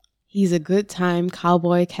He's a good time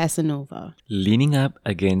cowboy Casanova. Leaning up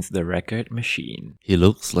against the record machine. He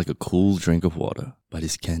looks like a cool drink of water, but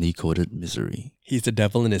is candy-coated misery. He's the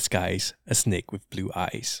devil in disguise, a snake with blue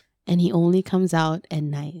eyes. And he only comes out at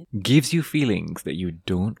night. Gives you feelings that you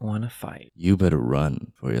don't want to fight. You better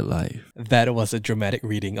run for your life. That was a dramatic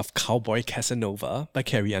reading of Cowboy Casanova by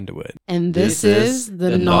Carrie Underwood. And this is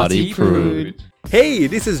The Naughty Prude. Hey,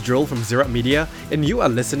 this is Joel from Xerox Media, and you are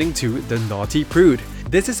listening to The Naughty Prude.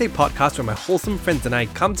 This is a podcast where my wholesome friends and I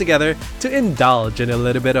come together to indulge in a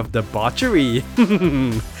little bit of debauchery.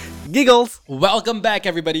 Giggles! Welcome back,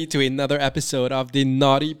 everybody, to another episode of The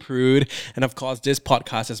Naughty Prude. And of course, this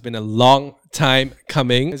podcast has been a long time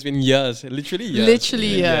coming. It's been years, literally years. Literally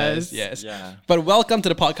years. Yes. Yeah. But welcome to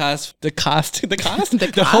the podcast, the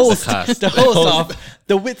host cast. of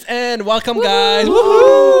the WITS End. Welcome, guys.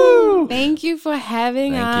 Woohoo! Thank you for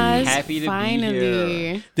having Thank us. you. Happy to be Finally.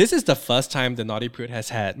 here. This is the first time the Naughty Prude has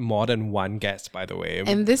had more than one guest, by the way.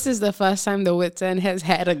 And this is the first time the WITS End has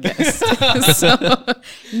had a guest. So,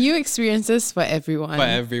 new experiences for everyone. For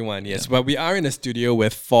everyone, yes. But we are in a studio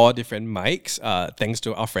with 4 different mics, thanks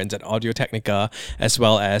to our friends at Audio Technica, as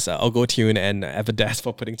well as OgoTune and Everdesk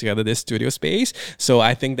for putting together this studio space. So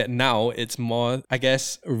I think that now it's more, I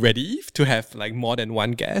guess, ready to have like more than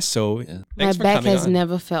one guest. So My thanks for back coming has on.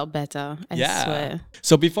 never felt better, I swear.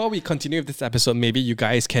 So before we continue with this episode, maybe you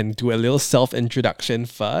guys can do a little self-introduction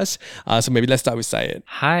first. So maybe let's start with Syed.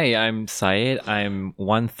 Hi, I'm Syed. I'm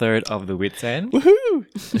 1/3 of the WITS End.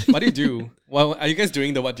 Woohoo! What do you do? Well, are you guys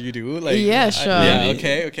doing the what do you do? Like, Yeah, sure. Yeah,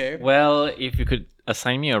 okay. Well, if you could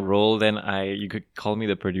assign me a role, then you could call me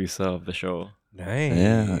the producer of the show. Nice.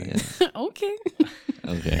 Yeah. Okay.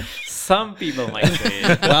 Okay. Some people might say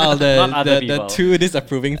it. Wow, Not other the people. 2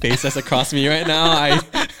 disapproving faces across me right now.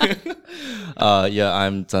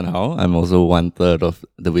 I'm Zhan Hao. I'm also 1/3 of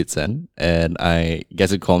the WITS End, and I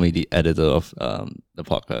guess you call me the editor of the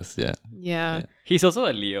podcast. Yeah. He's also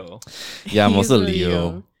a Leo. Yeah, I'm He's also a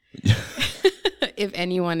Leo. If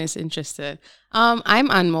anyone is interested. I'm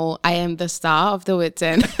Anmol. I am the star of the WITS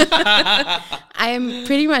End. I am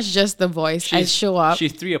pretty much just the voice. I show up.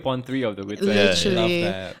 She's 3/3 of the WITS End. Literally,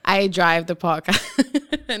 love that. I drive the podcast.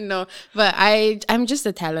 No, but I'm just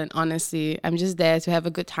a talent, honestly. I'm just there to have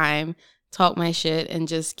a good time, talk my shit, and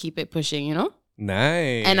just keep it pushing, you know?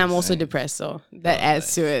 Nice. And I'm also depressed, so that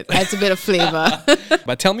adds to it. Adds a bit of flavor.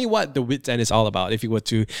 But tell me what the WITS End is all about, if you were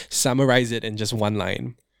to summarize it in just one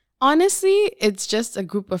line. Honestly, it's just a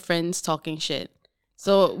group of friends talking shit.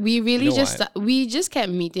 So we really You know we just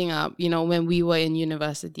kept meeting up, you know, when we were in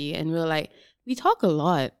university, and we were like, we talk a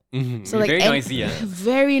lot. Mm-hmm. So Very noisy, yeah.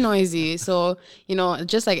 Very noisy. So, you know,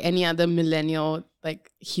 just like any other millennial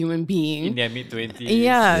like human being. In their mid-20s.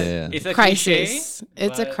 Yeah. It's a Crisis. cliche,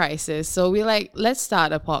 It's a but- crisis. So we like, let's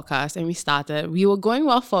start a podcast, and we started. We were going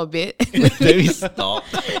well for a bit. Then we stop.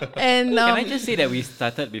 And Can I just say that we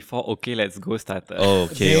started before Okay Let's Go started?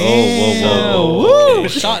 Okay. Whoa. Woo!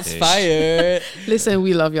 Shots fired. listen,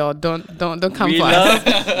 we love y'all. Don't come we for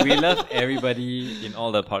us. we love everybody in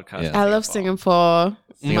all the podcasts. Yeah. I love Singapore,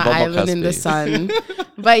 Singapore my island podcast in the space. sun.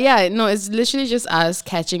 But yeah, no, it's literally just us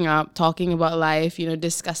catching up, talking about life, you know,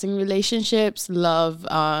 discussing relationships, love,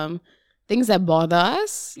 things that bother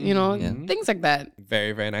us, you know, things like that.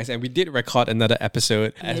 Very, very nice. And we did record another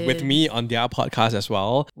episode with me on their podcast as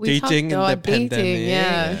well. We dating in talked the about dating, pandemic.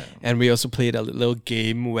 yeah. And we also played a little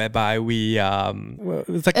game whereby we well,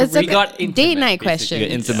 it's like It's a like got a intimate, date night basically. question. You're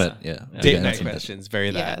intimate. Yeah. date Yeah, night intimate. questions.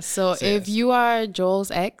 Very Yeah. that. So if yes. you are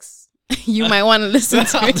Joel's ex, you might want to listen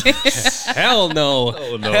to it. Hell no.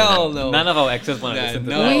 Oh, no. Hell no. None of our exes want to Yeah, listen to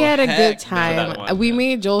no. that. We had a heck good no, time. that one, We yeah.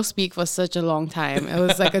 made Joel speak for such a long time. It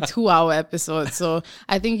was like a 2-hour episode. So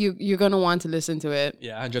I think you're gonna want to listen to it.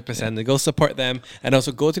 Yeah, 100%. Go support them and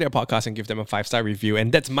also go to their podcast and give them a 5-star review.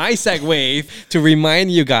 And that's my segue to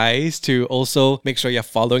remind you guys to also make sure you're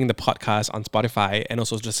following the podcast on Spotify and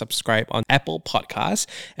also just subscribe on Apple Podcasts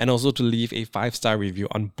and also to leave a 5-star review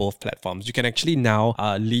on both platforms. You can actually now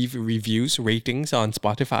leave reviews, ratings on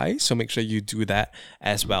Spotify. So make sure you do that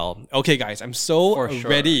as well. Okay, guys, I'm so For sure.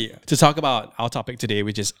 ready to talk about our topic today,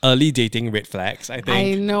 which is early dating red flags, I I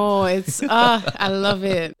think. know it's I love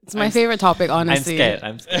it. It's my favorite topic, I'm honestly. scared.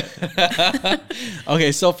 I'm scared.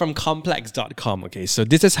 Okay, so from complex.com, okay, so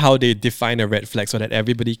this is how they define a red flag so that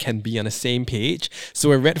everybody can be on the same page.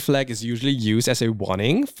 So a red flag is usually used as a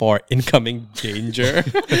warning for incoming danger.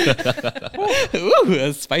 Ooh,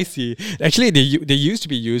 that's spicy. Actually, they used to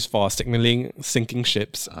be used for signaling sinking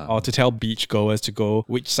ships or to tell beachgoers to go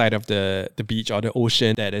which side of the beach or the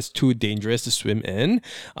ocean that is too dangerous to swim in.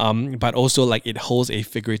 But also like it holds a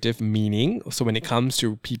figurative meaning. So when it comes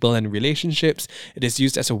to people and relationships, it is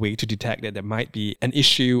used as a way to detect that there might be an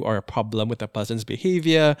issue or a problem with a person's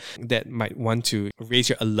behavior that might want to raise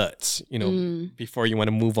your alerts, before you want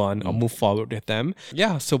to move on or move forward with them.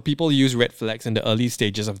 Yeah, so people use red flags in the early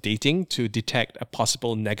stages of dating to detect a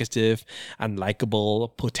possible negative,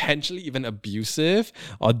 unlikable, potentially even abusive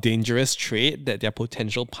or dangerous trait that their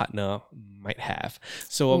potential partner might have.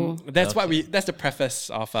 So that's the preface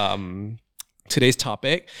of today's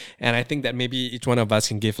topic, and I think that maybe each one of us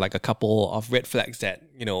can give like a couple of red flags that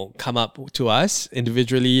come up to us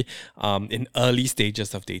individually in early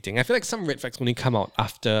stages of dating. I feel like some red flags only come out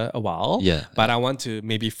after a while, but I want to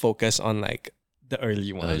maybe focus on like the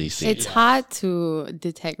early ones. It's hard to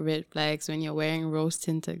detect red flags when you're wearing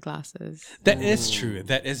rose-tinted glasses. That is true.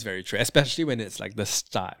 That is very true, especially when it's like the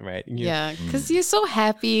start, right? Because you're so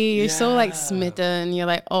happy, you're so like smitten, you're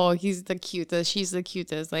like, oh, he's the cutest, she's the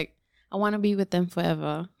cutest, like I want to be with them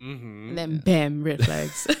forever. And then bam, red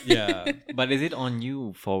flags. But is it on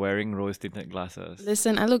you for wearing rose tinted glasses?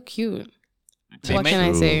 Listen, I look cute. What can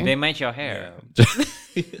I say? They match your hair.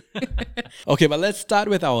 Okay, but let's start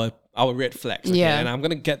with our red flags. Okay? And I'm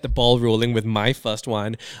gonna get the ball rolling with my first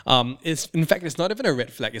one. It's not even a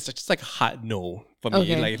red flag. It's just like a hard no for me.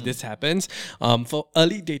 Okay. Like if this happens, for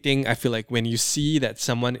early dating, I feel like when you see that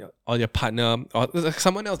someone or your partner or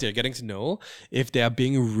someone else you're getting to know, if they are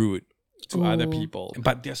being rude to other people,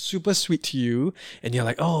 but they're super sweet to you, and you're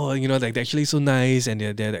like, oh, like they're actually so nice, and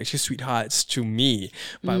they're actually sweethearts to me.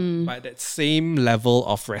 But by that same level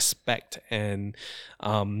of respect and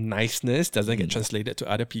niceness doesn't get translated to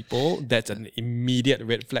other people, that's an immediate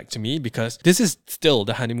red flag to me, because this is still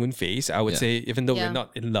the honeymoon phase. I would say, even though we're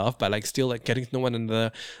not in love, but like still like getting to know one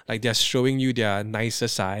another, like they're showing you their nicer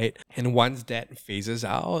side. And once that phases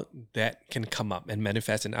out, that can come up and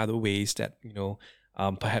manifest in other ways that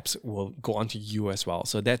perhaps will go on to you as well.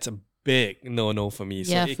 So that's a big no for me.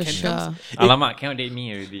 So it for can sure. Alamak, cannot date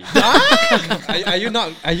me already. Are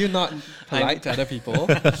you not polite to other people?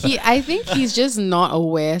 I think he's just not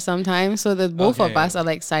aware sometimes. So that both of us are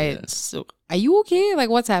like, Syed, so are you okay? Like,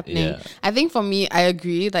 what's happening? I think for me, I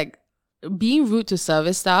agree. Like, being rude to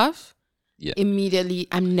service staff, immediately,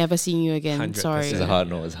 I'm never seeing you again. 100%. Sorry. It's a hard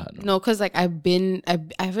no. No, because like I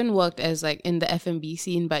haven't worked as like in the F&B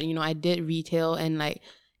scene, but I did retail, and like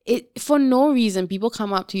it for no reason people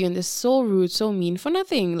come up to you and they're so rude, so mean for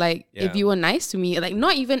nothing. Like if you were nice to me, like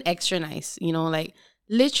not even extra nice, like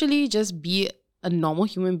literally just be a normal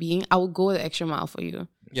human being, I would go the extra mile for you.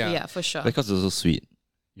 Yeah, for sure. Because you're so sweet.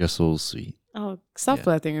 You're so sweet. Oh, stop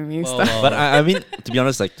flirting with me. Well, Stop. But I mean, to be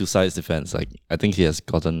honest, like to Syed's defense, like I think he has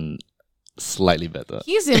gotten slightly better.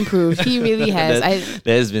 He's improved. He really has.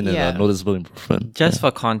 There has been a noticeable improvement. Just for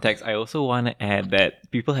context, I also want to add that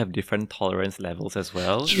people have different tolerance levels as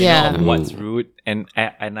well. Yeah. What's rude, and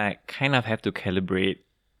I kind of have to calibrate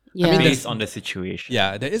based on the situation.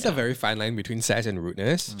 Yeah, there is a very fine line between sass and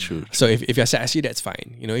rudeness. True. So if you're sassy, that's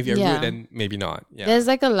fine. If you're rude, then maybe not. Yeah. There's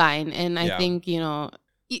like a line, and I think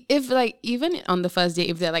if like even on the first date,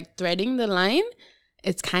 if they're like threading the line,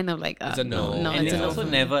 it's kind of like it's a no. And it's it's a no also for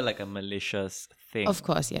me. never like a malicious thing. Of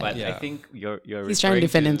course, But I think you're he's trying to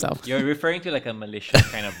defend himself. You're referring to like a malicious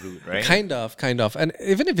kind of rude, right? Kind of. And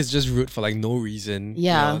even if it's just rude for like no reason.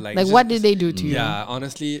 Like just, what did they do to you? Yeah,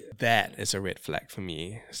 honestly, that is a red flag for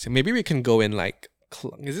me. So maybe we can go in like,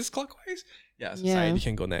 is this clockwise? Yeah, Syed, you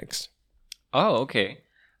can go next. Oh, okay.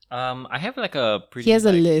 I have like a pretty. He has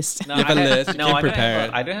a list. You have a list. No, I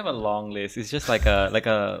prepared. I don't have a long list. It's just like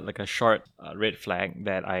a short red flag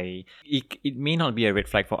that it may not be a red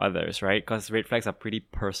flag for others, right? Because red flags are pretty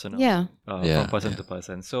personal. From person to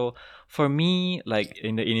person. So for me, like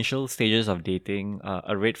in the initial stages of dating,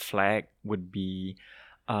 a red flag would be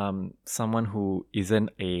someone who isn't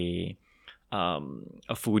a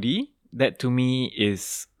foodie. That to me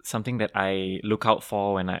is something that I look out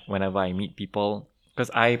for whenever I meet people. Because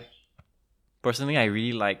I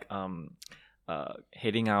really like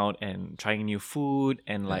heading out and trying new food,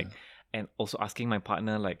 and like and also asking my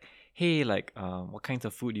partner like, hey, like what kinds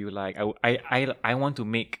of food do you like? I want to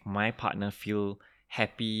make my partner feel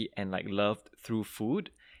happy and like loved through food,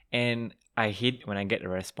 and I hate when I get a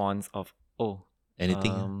response of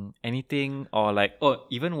anything, or like,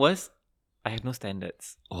 even worse, I have no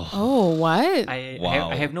standards. Oh, what?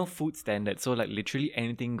 I have no food standards. So like literally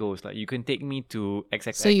anything goes. Like you can take me to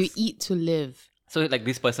XXX. So you eat to live. So like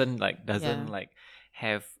this person like doesn't like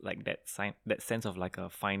have like that sense of like a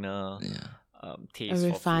finer taste. A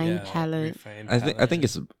refined for food. palate. I think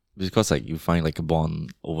it's because like you find like a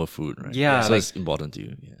bond over food, right? Yeah, so like, it's important to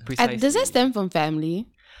you. Yeah. Precisely. Does that stem from family?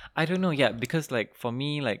 I don't know. Yeah, because like for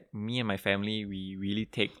me, like me and my family, we really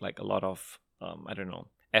take like a lot of I don't know,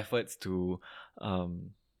 efforts to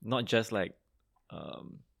not just like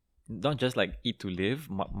eat to live,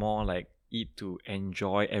 more like eat to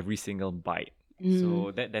enjoy every single bite.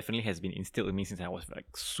 So that definitely has been instilled in me since I was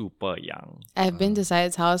like super young. I've been to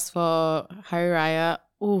Syed's house for Hari Raya.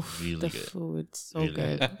 Oof, Really the good. food so Really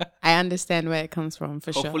good. I understand where it comes from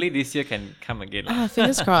for sure. Hopefully this year can come again.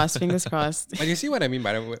 Fingers crossed. Fingers crossed. But you see what I mean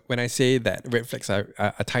by the way, when I say that red flags are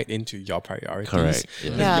tied into your priorities. Correct.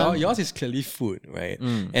 Because Yeah. yours is clearly food, right?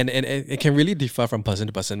 And it can really differ from person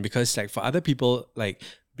to person because like for other people, like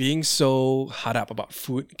being so hard up about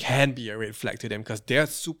food can be a red flag to them because they're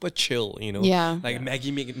super chill, you know? Yeah. Like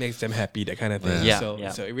Maggie makes them happy, that kind of thing. Yeah. So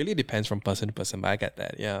Yeah. so it really depends from person to person, but I get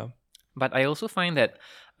that, yeah. But I also find that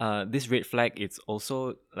this red flag, it's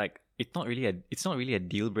also like it's not really a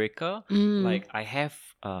deal breaker. Like I have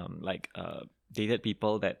dated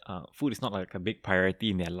people that food is not like a big priority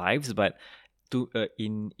in their lives, but to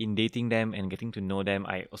in dating them and getting to know them,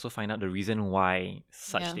 I also find out the reason why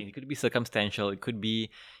such things. It could be circumstantial. It could be,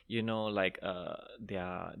 you know, like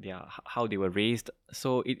their how they were raised.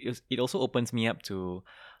 So it also opens me up to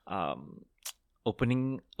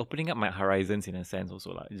opening up my horizons in a sense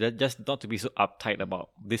also like just not to be so uptight about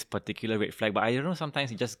this particular red flag, but I don't know,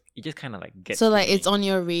 sometimes it just kind of like gets So to like me. it's on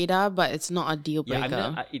your radar, but it's not a deal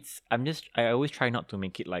breaker. I always try not to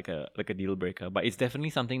make it like a deal breaker, but it's definitely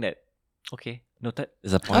something that okay, noted.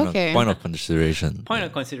 It's a point Okay. of consideration. Point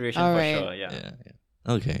of consideration All for right. sure. Yeah.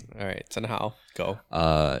 Yeah. Okay. All right, Zhan Hao, go.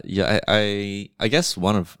 I guess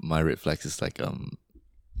one of my red flags is like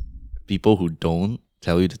people who don't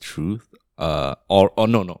tell you the truth. Or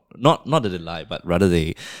no, not that they lie, but rather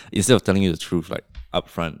they, instead of telling you the truth like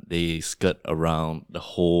upfront, they skirt around the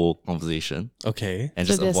whole conversation Okay. and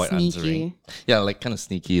So just they're avoid sneaky. answering. Yeah, like kind of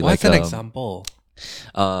sneaky. What's like an example?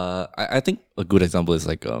 I think a good example is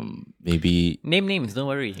like maybe Name names, don't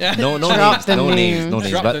worry. no Drop names, the no names, names. no names.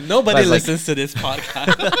 Drop But the- nobody but like- listens to this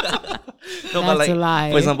podcast. No, That's a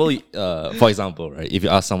lie. For example, right? If you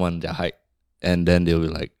ask someone their height, and then they'll be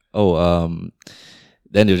like,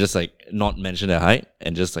 then they'll just like not mention their height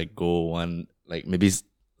and just like go on, like maybe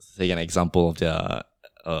say an example of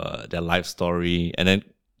their life story, and then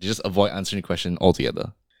you just avoid answering the question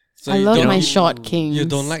altogether. So I you love don't- my short kings. You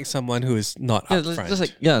don't like someone who is not upfront. Just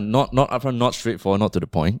like not upfront, not straightforward, not to the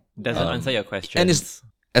point. Doesn't answer your question. And it's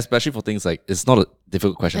especially for things like it's not a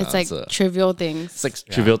difficult question It's to like answer. trivial things. It's like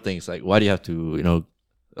trivial things. Like why do you have to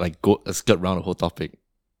like go skirt around the whole topic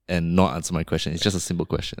and not answer my question? It's just a simple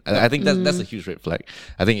question. I think that's a huge red flag.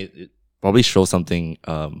 I think it probably shows something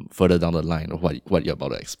further down the line of what you're about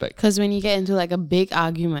to expect. Because when you get into like a big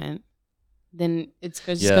argument, then it's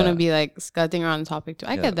just Yeah. gonna be like skirting around the topic too.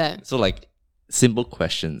 I Yeah. get that. So like simple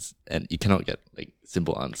questions, and you cannot get like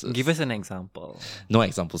simple answers. Give us an example. No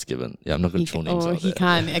examples given. Yeah, I'm not going to throw names out He there.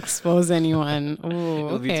 can't expose anyone. Oh,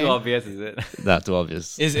 It'll be okay. too obvious, is it? That's too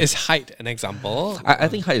obvious. Is height an example? I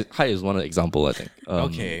think height is one example. I think.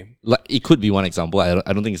 Okay. Like it could be one example. I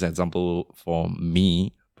don't think it's an example for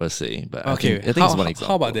me per se, but Okay, I think how, it's one example.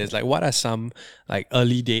 how about this? Like, what are some like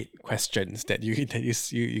early date questions that you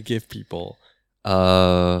give people?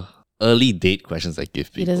 Early date questions I give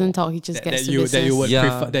people. He doesn't talk. He just gets to business.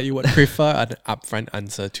 That you would prefer an upfront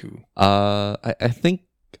answer to. I think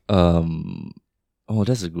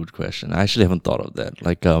that's a good question. I actually haven't thought of that.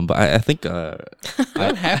 Like but I think I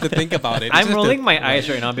don't have to think about it. It's I'm just rolling that- my eyes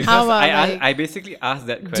right now because How about, like, I basically asked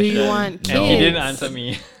that question. do you want and he didn't kids? answer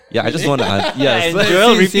me. yeah, I just want to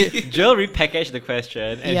And Joel repackaged the question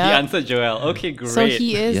and he Yeah. answered Joel. Okay, great. So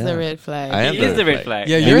he is Yeah. the red flag. I am He is the red flag.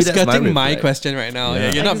 Yeah, Maybe you're that's my skirting red my flag. question right now.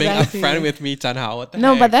 Yeah. You're not Exactly. being upfront with me, Zhan Hao. What the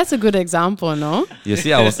No, heck? but that's a good example, no? You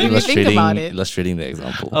see, I was If you think about it. illustrating the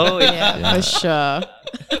example. Oh yeah. Yeah, for sure.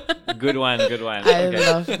 Good one. I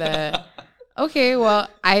Okay. love that. Okay, well,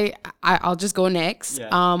 I'll just go next.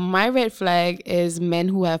 Yeah. My red flag is men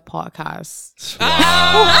who have podcasts.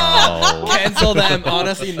 Wow. Cancel them.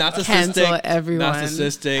 Honestly, narcissistic. Cancel everyone.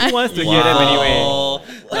 Narcissistic. Who wants to hear them anyway?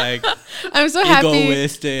 Like I'm so happy.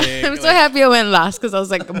 egoistic. I'm so happy I went last because I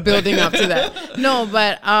was like building up to that. No,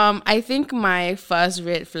 but I think my first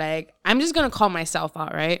red flag, I'm just gonna call myself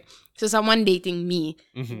out, right? So someone dating me,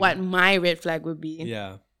 what my red flag would be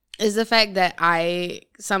Yeah. is the fact that I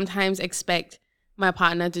sometimes expect my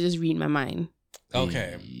partner to just read my mind.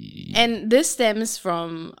 Okay. And this stems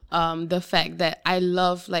from the fact that I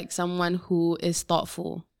love like someone who is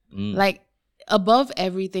thoughtful. Like above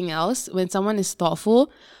everything else, when someone is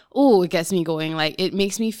thoughtful, it gets me going. Like it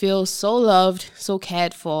makes me feel so loved, so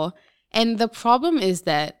cared for. And the problem is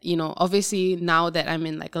that, you know, obviously now that I'm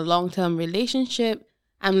in like a long-term relationship,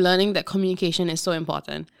 I'm learning that communication is so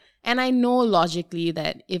important. And I know logically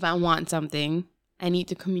that if I want something, I need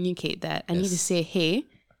to communicate that. I need to say, hey,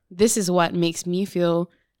 this is what makes me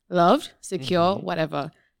feel loved, secure,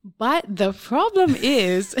 whatever. But the problem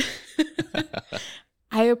is,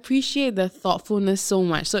 I appreciate the thoughtfulness so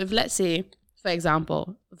much. So if, let's say, for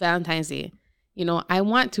example, Valentine's Day, you know, I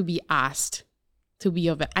want to be asked to be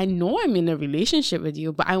of it. I know I'm in a relationship with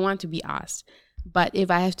you, but I want to be asked. But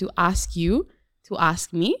if I have to ask you to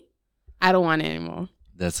ask me, I don't want it anymore.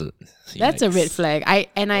 That's a red flag. I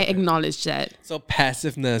acknowledge that. So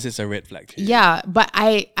passiveness is a red flag to you. Yeah, but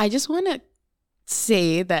I just want to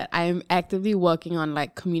say that I'm actively working on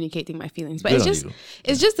like communicating my feelings. But it's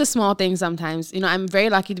just the small things sometimes. You know, I'm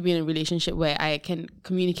very lucky to be in a relationship where I can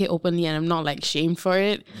communicate openly and I'm not like shamed for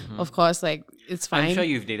it. Of course, like it's fine. I'm sure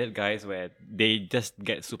you've dated guys where they just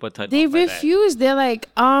get super turned They off refuse. They're like,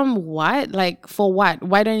 what? Like, for what?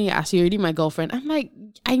 Why don't you ask? You're already my girlfriend. I'm like,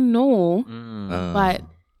 I know, but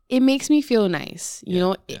it makes me feel nice. You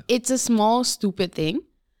know, it's a small, stupid thing.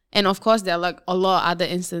 And of course, there are like a lot of other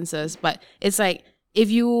instances, but it's like,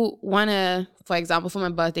 if you want to, for example, for my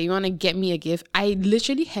birthday, you want to get me a gift, I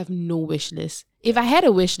literally have no wish list. If I had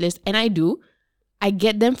a wish list, and I do, I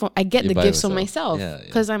get the gifts for myself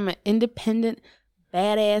because I'm an independent,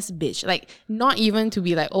 badass bitch. Like, not even to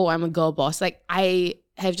be like, oh, I'm a girl boss. Like, I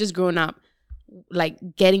have just grown up like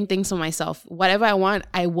getting things for myself. Whatever I want,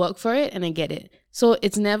 I work for it and I get it. So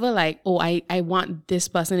it's never like, oh, I want this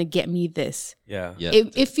person to get me this. Yeah.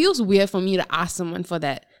 It feels weird for me to ask someone for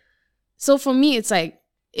that. So for me, it's like,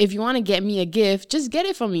 if you want to get me a gift, just get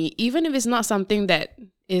it for me. Even if it's not something that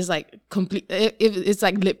is like complete. If it's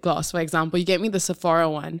like lip gloss, for example, you get me the Sephora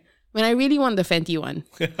one when I really want the Fenty one,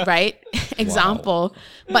 right? Example.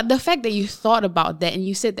 But the fact that you thought about that and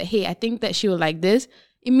you said that, hey, I think that she will like this,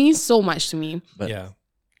 it means so much to me. But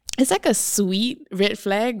it's like a sweet red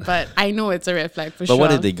flag, but I know it's a red flag for sure. But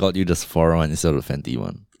what if they got you the Sephora one instead of the Fenty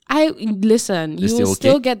one? You will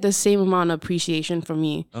still get the same amount of appreciation from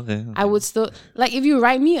me. Okay. I would still, like, if you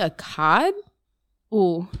write me a card,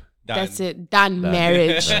 that's it. Done.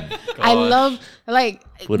 Marriage. I love, like,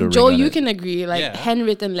 Joel, you can agree, like,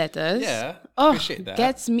 handwritten letters. Yeah. Appreciate that.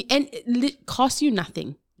 Gets me, and it costs you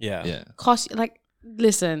nothing. Yeah. Costs, like,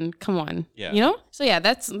 listen, come on. Yeah. You know? So yeah,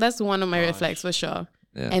 that's one of my red flags for sure.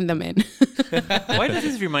 Yeah. And the men. Why does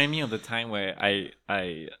this remind me of the time where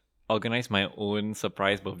I organized my own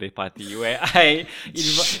surprise birthday party where I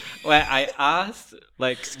asked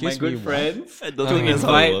like my good friends to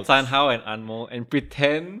invite Zhan Hao and Anmol and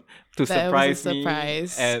pretend to surprise me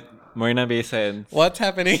at Marina Bay Sands. What's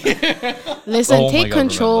happening? Listen, take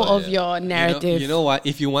control of your narrative. You know what?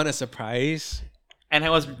 If you want a surprise. And I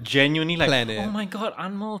was genuinely like, oh my God,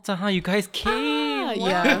 Anmol, Zhan Hao, you guys came.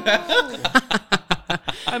 Yeah.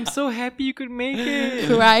 I'm so happy you could make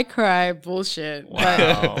it. Cry, bullshit.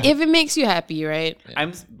 Wow. But if it makes you happy, right?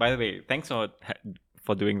 By the way, thanks for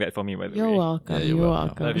doing that for me, by the way. You're welcome. Yeah, you're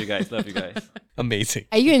welcome. Love you guys. Amazing.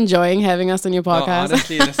 Are you enjoying having us on your podcast? No,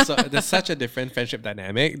 honestly, there's such a different friendship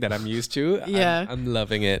dynamic that I'm used to. Yeah. I'm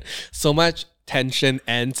loving it. So much tension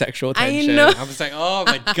and sexual tension. I know. I was like, oh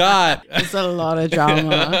my God. It's a lot of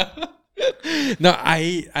drama. No,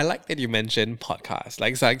 I like that you mentioned podcasts.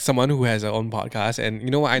 Like, it's like someone who has their own podcast. And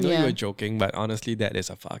you know what? I know you were joking, but honestly, that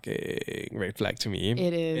is a fucking red flag to me.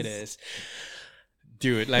 It is. It is.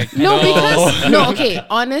 Dude, like, okay.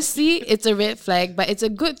 Honestly, it's a red flag, but it's a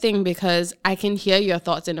good thing because I can hear your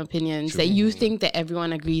thoughts and opinions that you think that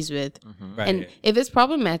everyone agrees with. Right. And if it's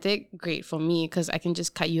problematic, great for me because I can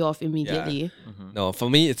just cut you off immediately. Yeah. No,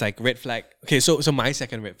 for me, it's like red flag. Okay, so my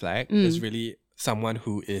second red flag is really someone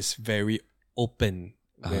who is very open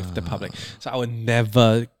with the public. So I would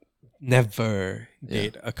never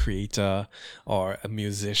date a creator or a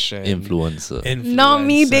musician. Influencer. Not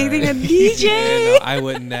me dating a DJ. I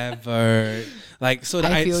would never like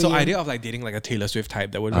the idea of like dating like a Taylor Swift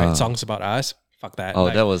type that would write songs about us. Fuck that. Oh,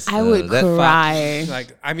 like, that was. I would cry.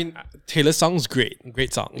 Like, I mean, Taylor songs great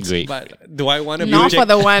songs. Great. But do I want to be? Not for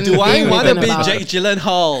the one. Do I want to be about. Jake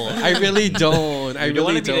Gyllenhaal? I really don't. I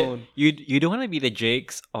really don't. You don't want to be the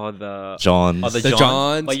Jakes or the Johns. or the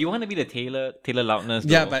Johns, but you want to be the Taylor Loudness.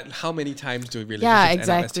 Yeah, but how many times do relationships end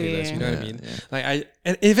up as Taylors? You know what I mean? Like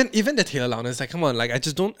and even the Taylor Loudness, like, come on, like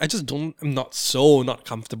I'm not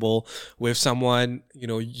comfortable with someone, you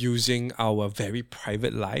know, using our very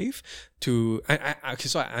private life to okay,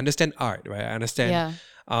 so I understand art, right? I understand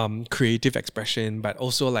creative expression, but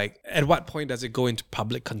also like at what point does it go into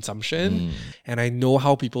public consumption? And I know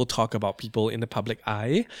how people talk about people in the public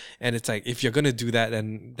eye, and it's like, if you're gonna do that,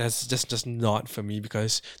 then that's just not for me,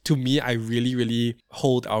 because to me, I really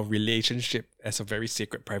hold our relationship as a very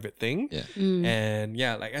sacred private thing.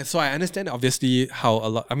 And so I understand obviously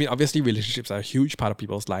how obviously relationships are a huge part of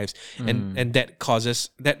people's lives, and that causes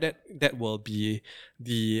that will be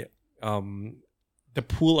the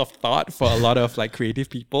pool of thought for a lot of like creative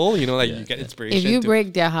people, you get inspiration. If you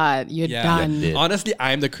break their heart, you're done. Honestly,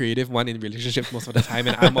 I'm the creative one in relationships most of the time,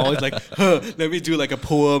 and I'm always like, let me do like a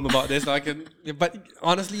poem about this. So I can, but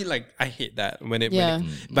honestly, like I hate that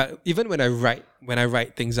but even when I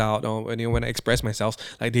write things out, or when I express myself,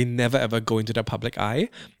 like they never ever go into the public eye,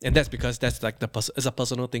 and that's because that's like it's a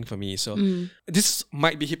personal thing for me. So this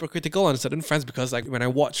might be hypocritical on certain fronts, because like when I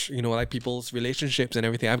watch like people's relationships and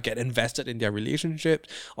everything, I get invested in their relationships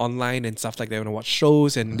online and stuff like that. When I watch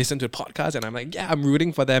shows and listen to podcasts, and I'm like, I'm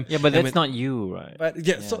rooting for them. Yeah, but that's not you, right? But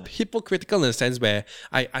so hypocritical in a sense where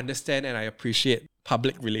I understand and I appreciate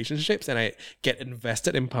public relationships, and I get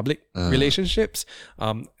invested in public relationships.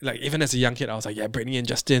 Like even as a young kid, I was like, Britney and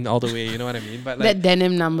Justin all the way, you know what I mean? But like, that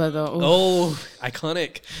denim number though. Oh,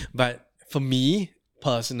 iconic. But for me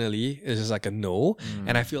personally, it's just like a no.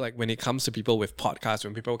 And I feel like when it comes to people with podcasts,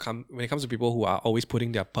 when it comes to people who are always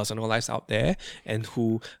putting their personal lives out there, and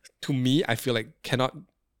who, to me, I feel like cannot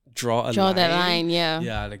draw that line.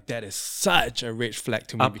 Like that is such a red flag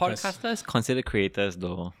to me. Are podcasters considered creators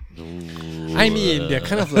though? I mean, they're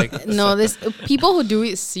kind of like no, there's people who do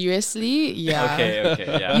it seriously.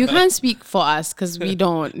 Okay. You can't speak for us because we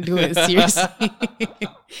don't do it seriously.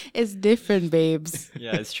 It's different, babes.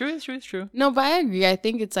 Yeah, it's true. No, but I agree. I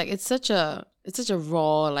think it's like it's such a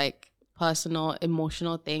raw, like personal,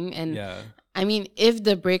 emotional thing, and I mean, if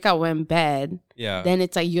the breakup went bad, then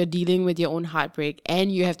it's like you're dealing with your own heartbreak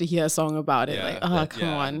and you have to hear a song about it. Come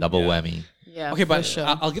on. Double whammy. Yeah. Okay, but sure.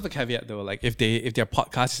 I'll give a caveat though. Like if their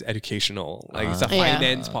podcast is educational, like it's a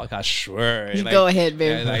finance podcast, sure. Like, go ahead,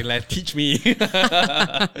 babe. Like teach me.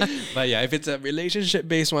 But if it's a relationship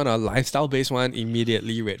based one or lifestyle based one,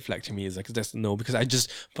 immediately red flag to me is like that's no, because I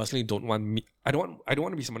just personally don't want I don't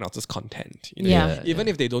want to be someone else's content. Even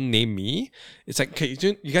if they don't name me, it's like, okay,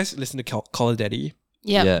 you guys listen to Call Daddy?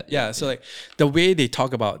 Yeah. So like the way they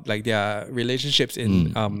talk about like their relationships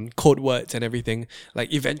in code words and everything,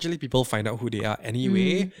 like eventually people find out who they are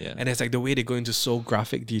anyway. And it's like the way they go into so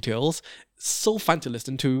graphic details, so fun to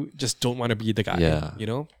listen to. Just don't want to be the guy.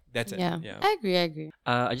 That's it. Yeah. I agree.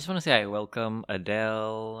 I just want to say I welcome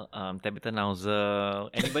Adele, Tabitha Nauser,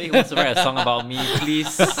 anybody who wants to write a song about me,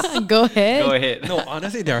 please. Go ahead. No,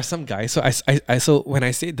 honestly, there are some guys. So so when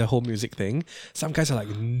I say the whole music thing, some guys are like,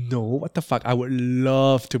 no, what the fuck? I would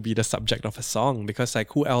love to be the subject of a song, because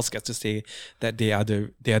like who else gets to say that they are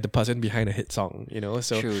the person behind a hit song?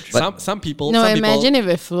 So true. Some people. No, imagine if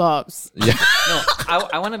it flops. Yeah. No,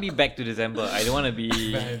 I want to be back to December. I don't want to be.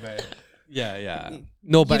 Right. Yeah.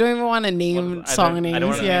 No, but you don't even want to name song names. I don't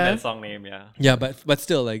want to name that song name. Yeah, but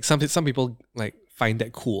still, like some people like find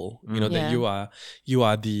that cool. That you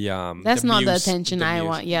are the that's the not the muse, attention the I muse.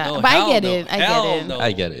 want. Yeah, No, but I get no. it.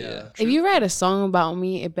 I get it. Yeah. If you write a song about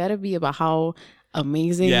me, it better be about how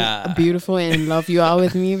amazing, Yeah. beautiful, and in love you are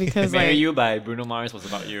with me, because Marry like You by Bruno Mars was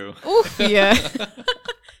about you. oof, yeah.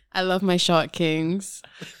 I love my short kings.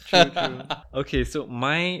 True. Okay, so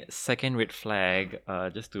my second red flag,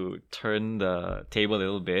 just to turn the table a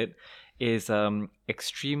little bit, is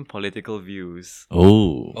extreme political views.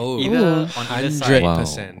 Oh. Either on either side.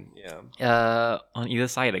 100%. Yeah. On either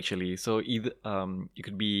side actually. So either you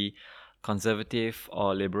could be conservative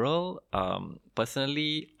or liberal.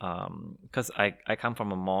 Personally, because I come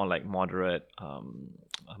from a more like moderate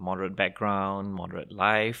background, moderate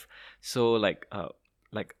life. So like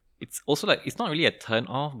it's also like it's not really a turn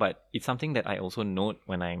off, but it's something that I also note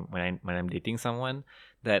when I'm dating someone,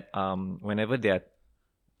 that whenever they're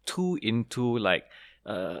too into like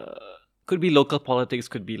could be local politics,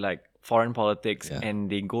 could be like foreign politics,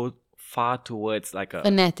 and they go far towards like a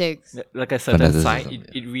fanatics, like a certain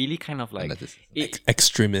side, it really kind of like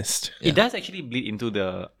extremist. It does actually bleed into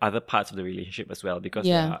the other parts of the relationship as well, because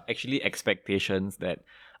there are actually expectations that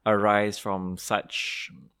arise from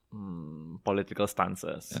such political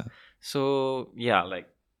stances. So like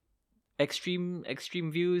extreme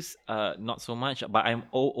views, not so much, but I'm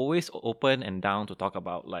always open and down to talk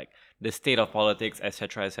about like the state of politics,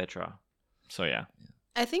 etc. So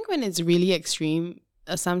I think when it's really extreme,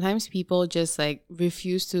 sometimes people just like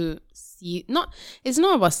refuse to see, it's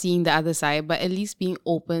not about seeing the other side, but at least being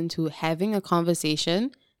open to having a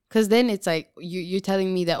conversation, because then it's like you're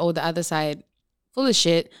telling me that the other side full of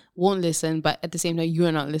shit, won't listen, but at the same time, you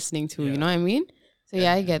are not listening to. You know what I mean? So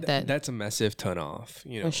yeah, I get that. That's a massive turn off,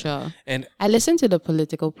 For sure. And I listen to The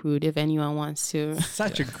Political Prude if anyone wants to.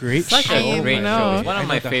 Such a great Such show. a great show. It's one of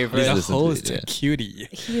my The favorites. host, cutie.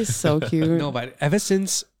 He is so cute. No, but ever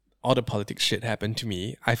since all the politics shit happened to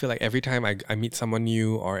me, I feel like every time I meet someone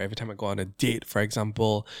new or every time I go on a date, for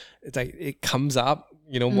example, it's like it comes up,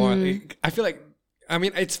 more. I feel like, I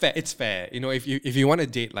mean, it's fair. It's fair. If you want to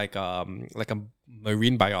date like a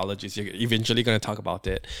marine biologist, you're eventually going to talk about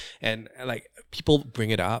it, and like people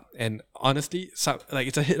bring it up, and honestly, it's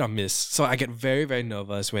a hit or miss. So I get very, very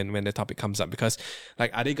nervous when the topic comes up, because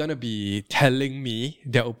like, are they going to be telling me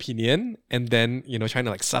their opinion and then trying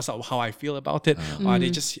to like suss out how I feel about it, or are they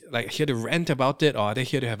just like here to rant about it, or are they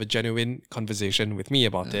here to have a genuine conversation with me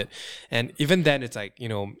about it? And even then, it's like,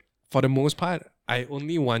 for the most part, I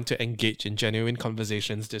only want to engage in genuine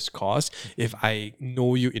conversations, discourse, if I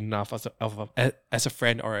know you enough as a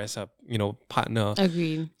friend or as a partner.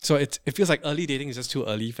 Agreed. So it feels like early dating is just too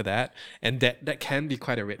early for that, and that can be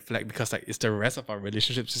quite a red flag, because like, is the rest of our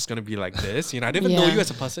relationships just gonna be like this? I don't even know you as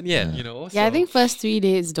a person yet. Yeah, I think first 3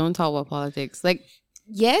 dates don't talk about politics. Like,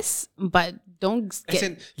 yes, but don't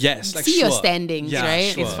see your standings,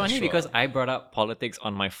 right? It's funny because I brought up politics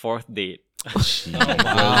on my 4th date.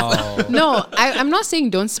 Wow. No, I'm not saying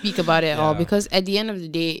don't speak about it at all, because at the end of the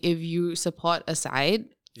day, if you support a side,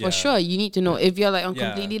 for sure, you need to know if you're like on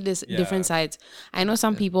completely different sides. I know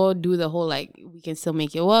some people do the whole like, we can still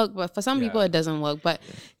make it work, but for some people it doesn't work. But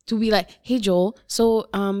to be like, hey Joel, so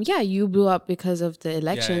you blew up because of the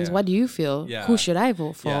elections. What do you feel? Who should I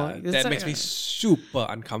vote for? That makes me super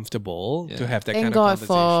uncomfortable to have that Thank kind God of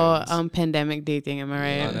conversations. for pandemic dating, am I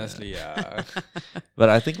right? Honestly, yeah. But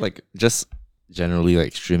I think like just generally like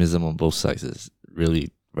extremism on both sides is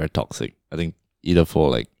really very toxic. I think either for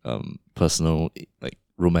like personal like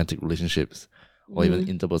romantic relationships or even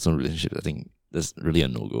interpersonal relationships, I think that's really a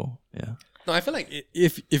no-go. Yeah. No, I feel like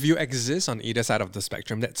if you exist on either side of the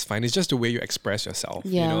spectrum, that's fine. It's just the way you express yourself.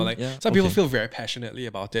 Some people feel very passionately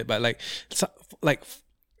about it, but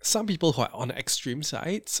some people who are on the extreme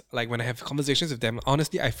sides, like when I have conversations with them,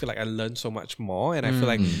 honestly, I feel like I learn so much more, and I feel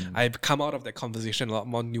like I've come out of that conversation a lot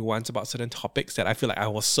more nuanced about certain topics that I feel like I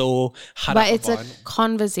was so hard up But it's on. a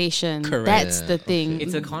conversation. Correct. That's the thing.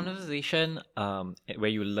 It's a conversation where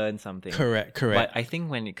you learn something. Correct. But I think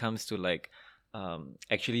when it comes to like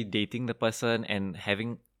actually dating the person and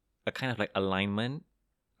having a kind of like alignment,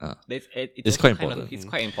 it's quite important. It's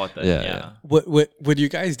quite important. Yeah. Would you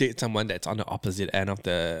guys date someone that's on the opposite end of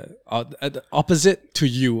the opposite to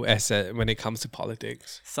you when it comes to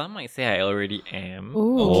politics? Some might say I already am.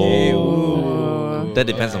 Okay. That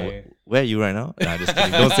depends on where are you right now? Nah, just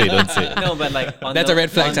kidding. Don't say. No, but like that's a red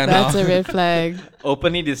flag. That's a red flag.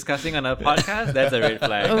 Openly discussing on a podcast, that's a red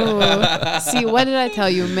flag. Oh, see, what did I tell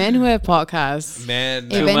you? Men who have podcasts,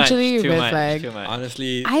 eventually too red much, flag. Too much.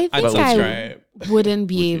 Honestly, I think I wouldn't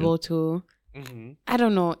be able to. I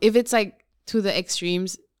don't know if it's like to the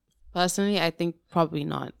extremes. Personally, I think probably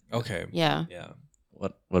not. Okay. Yeah.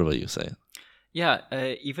 What about you, Syed? Yeah,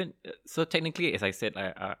 even so, technically, as I said,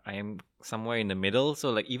 I am somewhere in the middle.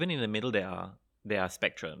 So, like, even in the middle, there are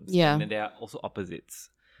spectrums. Yeah, and then there are also opposites.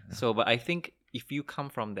 So, but I think if you come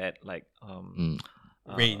from that like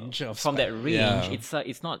range of from that range,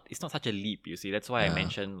 it's not such a leap. You see, that's why I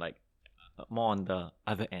mentioned like more on the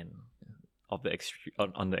other end of the extreme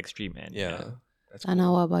on the extreme end. And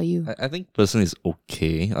now, what about you? I think personally it's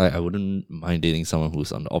okay. I wouldn't mind dating someone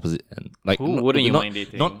who's on the opposite end. Like who wouldn't you mind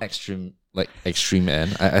dating? Not extreme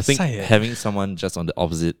end. I think Syed. having someone just on the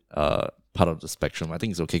opposite part of the spectrum, I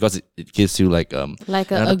think it's okay because it gives you like a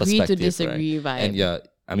agree to disagree vibe. And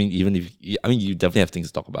I mean you definitely have things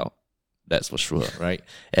to talk about. That's for sure, right?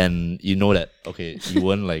 And you know that you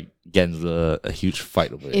won't like get into a huge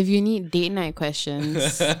fight over it. If you need date night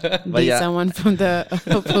questions, date someone from the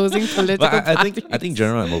opposing political party. I think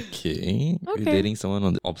generally I'm okay with dating someone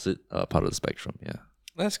on the opposite part of the spectrum. Yeah,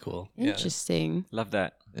 that's cool. Interesting. Love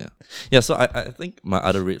that. Yeah. So I think my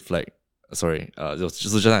other red flag. Sorry,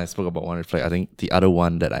 just I spoke about one red flag. I think the other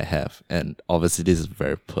one that I have, and obviously this is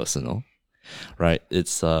very personal, right?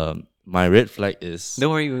 It's my red flag is...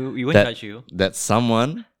 Don't worry, we won't judge you. That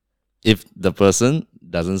someone, if the person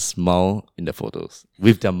doesn't smile in the photos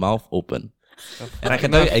with their mouth open. And I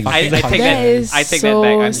can tell you exactly... I take that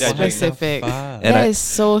back. I'm judging. Specific. That is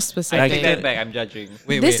so specific. I take that back. I'm judging.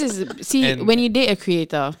 When you date a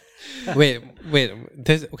creator... Wait.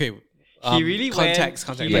 Okay. He really context.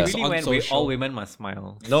 He really went with all women must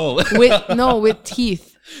smile. No. with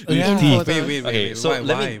teeth. With teeth. Wait. Okay, so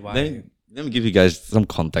why? Let me give you guys some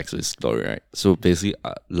context to this story, right? So basically,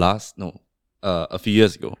 a few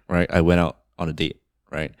years ago, right, I went out on a date,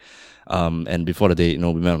 right? And before the date,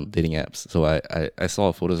 we met on dating apps. So I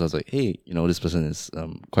saw photos. I was like, hey, this person is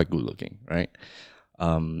quite good looking, right?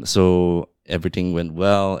 So everything went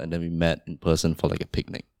well, and then we met in person for like a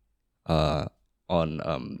picnic, on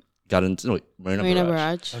Marina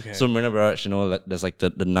Barrage. Okay. So Marina Barrage, there's like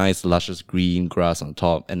the nice luscious green grass on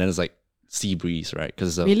top, and then it's like sea breeze, right?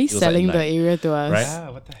 Because really selling the area to us, right? Yeah,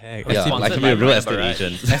 what the heck? Yeah, like be a real estate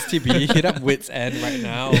agent. STB, hit up WITS End right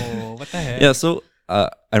now. What the heck? Yeah, so I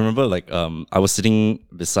remember I was sitting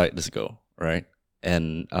beside this girl, right?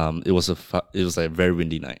 And it was like a very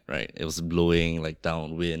windy night, right? It was blowing like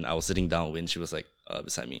downwind. I was sitting downwind. She was like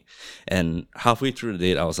beside me, and halfway through the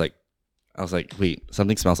date, I was like, wait,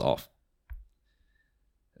 something smells off.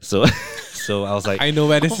 So I was like, I know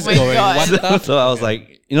where this is my going. God. What the? So I was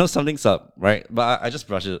like, something's up, right? But I just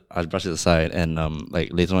brushed it aside, and like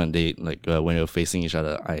later on in the date, like when we were facing each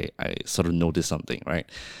other, I sort of noticed something, right?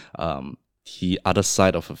 The other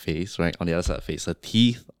side of her face, right? On the other side of her face, her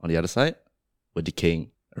teeth on the other side were decaying,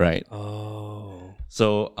 right? Oh.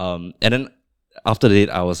 So and then after the date,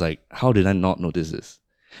 I was like, how did I not notice this?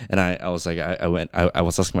 And I was like, I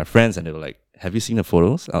was asking my friends, and they were like, have you seen the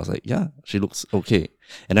photos? I was like, yeah, she looks okay.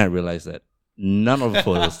 And I realized that none of the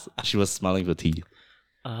photos, she was smiling with teeth.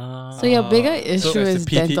 So your bigger issue is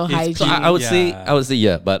dental hygiene. So I would say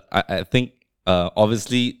yeah, but I think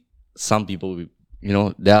obviously some people,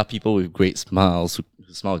 there are people with great smiles who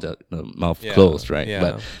smile with their mouth closed, right? Yeah.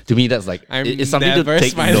 But to me, that's like it's something to never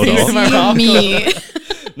take smiling note with of. my mouth Me.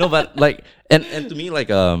 No, but like, and to me, like,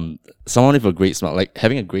 someone with a great smile, like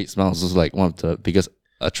having a great smile is also like one of the biggest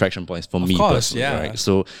attraction points for me personally, right?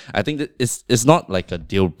 So I think that it's not like a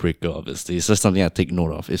deal breaker, obviously. It's just something I take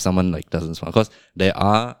note of if someone like doesn't smile, because there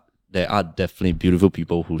are definitely beautiful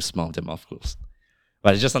people who smile with their mouth closed.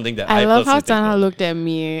 But it's just something that I love how personally take Zhan Hao note of. looked at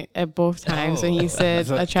me at both times when he said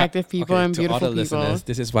So, attractive people and to all beautiful the people. listeners,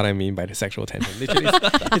 this is what I mean by the sexual tension. Literally,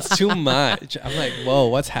 it's too much. I'm like, whoa,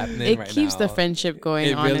 what's happening It right now? keeps the friendship going,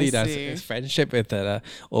 It really does. honestly. It's friendship with the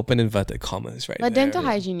open inverted commas, right? But there. dental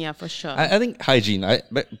hygiene, yeah, for sure. I think hygiene,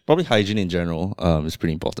 but probably hygiene in general, is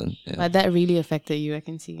pretty important. Yeah. But that really affected you, I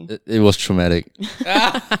can see. It was traumatic.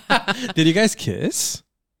 Did you guys kiss?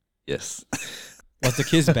 Yes. Was the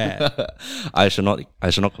kiss bad? I should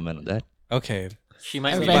not comment on that. Okay. She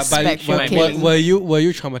might A be. respectful But- killing. Were you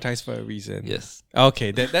traumatized for a reason? Yes.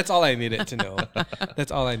 Okay, that's all I needed to know.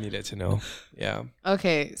 That's all I needed to know. Yeah.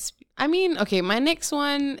 Okay. Okay, my next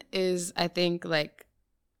one is, I think, like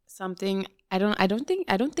something I don't think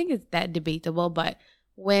it's that debatable, but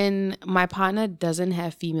when my partner doesn't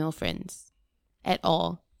have female friends at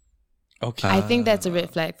all. Okay. I think that's a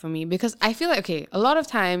red flag for me, because I feel like, okay, a lot of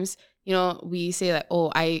times, we say like,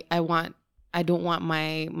 oh, I don't want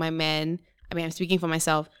my man, I'm speaking for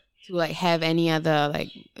myself, to like have any other,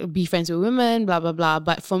 like, be friends with women, blah, blah, blah.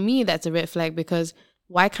 But for me, that's a red flag, because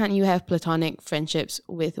why can't you have platonic friendships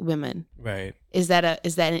with women? Right. Is that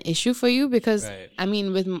an issue for you? Because Right.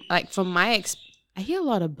 with like, from my I hear a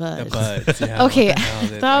lot of The buzz. buds. Yeah. Okay, what the I hell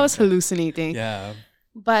did thought I I- was hallucinating. Yeah.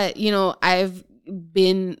 But I've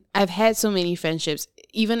had so many friendships,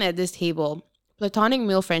 even at this table, platonic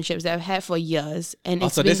male friendships that I've had for years, and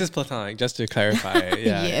Also, this is platonic, just to clarify.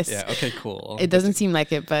 Yeah. Yes. Yeah. Okay. Cool. it doesn't seem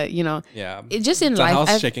like it, but Yeah. it just in Zhan life.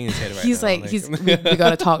 Hao's shaking his head right he's now. like we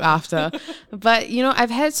gotta talk after. But I've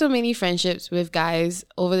had so many friendships with guys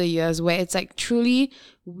over the years where it's like truly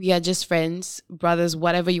we are just friends, brothers,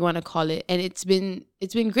 whatever you want to call it, and it's been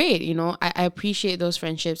great. I appreciate those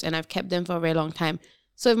friendships, and I've kept them for a very long time.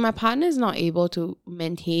 So if my partner is not able to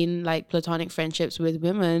maintain like platonic friendships with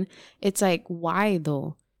women, it's like, why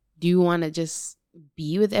though? Do you want to just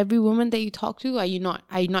be with every woman that you talk to? Are you not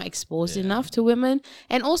exposed enough to women?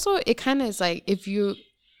 And also, it kind of is like, if you,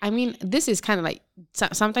 this is kind of like,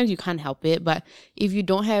 sometimes you can't help it, but if you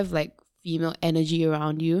don't have like female energy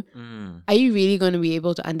around you, are you really going to be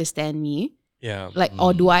able to understand me? Yeah. Like,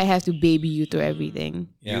 or do I have to baby you through everything?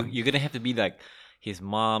 Yeah. You're gonna have to be like his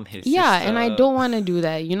mom, his Yeah, sister. and I don't want to do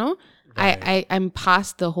that, Right. I'm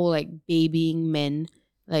past the whole like babying men.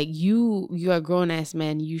 Like you're a grown ass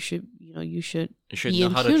man. You should You should be know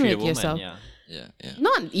in how to tune treat a with woman. yourself. Yeah. Yeah.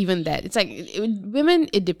 Not even that. It's like women.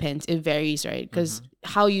 It depends. It varies, right? Because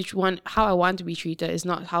how I want to be treated is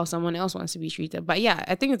not how someone else wants to be treated. But yeah,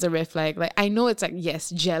 I think it's a red flag. Like I know it's like,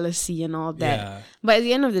 yes, jealousy and all that. Yeah. But at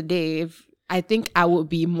the end of the day, I think I would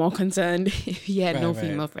be more concerned if he had no Right.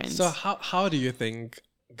 female friends. So how do you think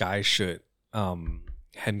guys should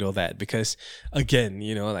handle that? Because again,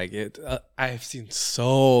 like I've seen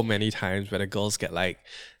so many times where the girls get like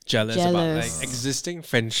jealous about like Jealous. existing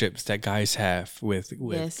friendships that guys have with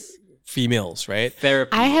yes. females, right?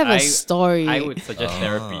 Therapy. I have a story. I would suggest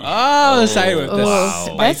therapy. Sorry,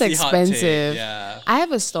 that's expensive. Yeah. I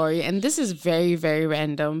have a story, and this is very, very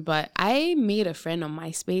random, but I made a friend on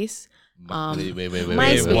MySpace. Wait.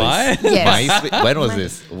 MySpace. What? Yes. MySpace? When was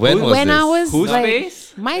this? When was When this? I was Whose like,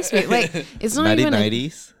 space? MySpace. Like, it's not even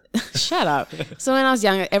 1990s? Shut up. So when I was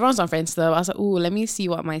young, everyone's on Friendster. I was like, ooh, let me see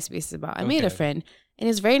what MySpace is about. I made a friend, and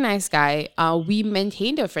he's a very nice guy. We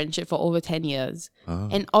maintained a friendship for over 10 years.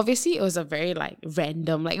 And obviously it was a very like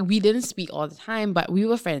random, like we didn't speak all the time, but we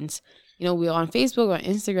were friends. You know, we were on Facebook or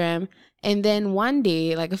Instagram. And then one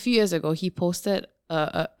day, like a few years ago, he posted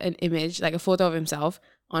an image, like a photo of himself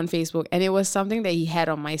on Facebook. And it was something that he had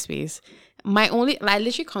on MySpace. I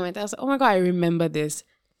literally commented, I was like, oh my God, I remember this.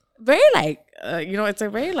 Very like, it's a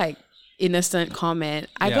very like innocent comment.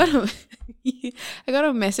 I got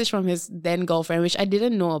a message from his then girlfriend, which I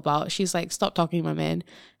didn't know about. She's like, stop talking to my man.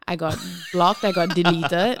 I got blocked. I got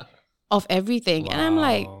deleted of everything. Wow. And I'm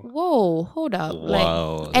like, whoa, hold up.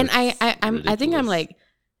 Wow, like, and I think I'm like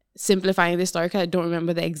simplifying this story because I don't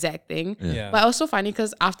remember the exact thing. Yeah. But it was so funny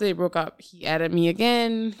because after they broke up, he added me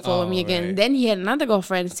again, followed me again. Right. Then he had another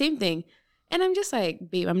girlfriend, same thing. And I'm just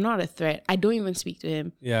like, babe, I'm not a threat. I don't even speak to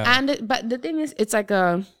him. Yeah. But the thing is, it's like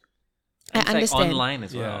I understand. Like online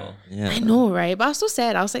as well. Yeah. I know, right? But I was so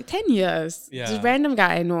sad. I was like 10 years. Yeah. Just random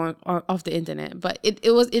guy I know off the internet. But it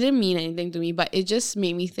didn't mean anything to me. But it just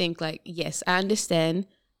made me think like, yes, I understand.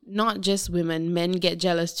 Not just women, men get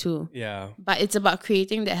jealous too. Yeah. But it's about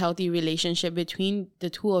creating that healthy relationship between the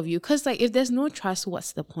two of you. Because like if there's no trust,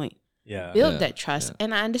 what's the point? Yeah. Build that trust.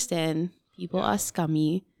 And I understand people are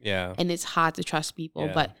scummy. Yeah. And it's hard to trust people.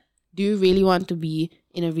 Yeah. But do you really want to be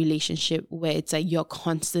in a relationship where it's like you're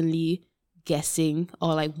constantly guessing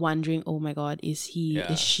or like wondering, oh my God, is he,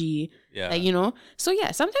 is she? Yeah. Like, you know? So yeah,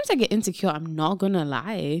 sometimes I get insecure. I'm not gonna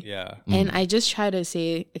lie. Yeah. And I just try to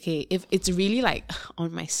say, okay, if it's really like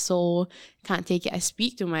on my soul, can't take it, I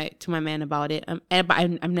speak to my man about it. But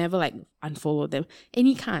I'm never like unfollowed them. And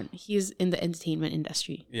he can't. He's in the entertainment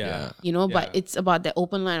industry. Yeah. You know, but it's about the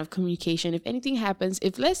open line of communication. If anything happens,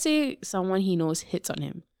 if let's say someone he knows hits on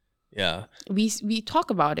him, we talk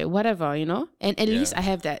about it, whatever, you know? And at least I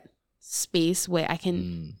have that space where I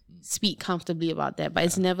can speak comfortably about that. But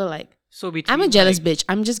it's never like, I'm a jealous bitch.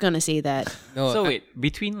 I'm just gonna say that. Wait,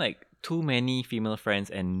 between like too many female friends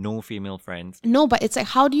and no female friends. No, but it's like,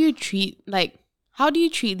 how do you treat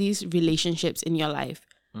these relationships in your life?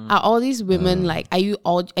 Are all these women like, are you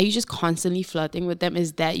just constantly flirting with them?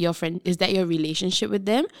 Is that your friend? Is that your relationship with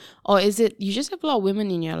them? Or is it you just have a lot of women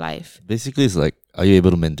in your life? Basically, it's like, are you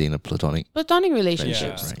able to maintain a platonic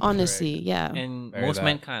relationships? right. Honestly, yeah. And Very most bad.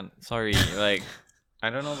 men can't. Sorry, like I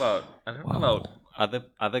don't know about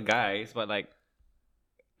other guys, but like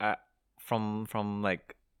from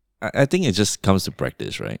like I think it just comes to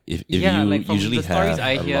practice, right? If you like from usually the stories have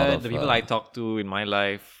I a lot hear, of, the people I talk to in my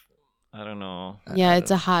life, I don't know. Yeah,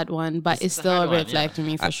 it's a hard one, but it's still a red flag to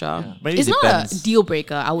me for sure. maybe It's it not depends. a deal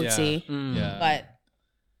breaker, I would Yeah. say. Yeah. But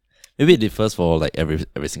Maybe it differs for like every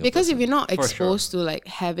single because person. if you're not For exposed to like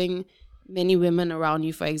having many women around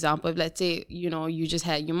you, for example, if let's say, you know, you just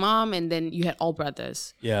had your mom and then you had all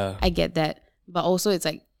brothers. Yeah. I get that. But also it's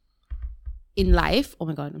like in life, oh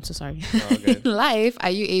my God, I'm so sorry. good. In life, are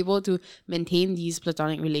you able to maintain these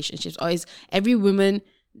platonic relationships? Or is every woman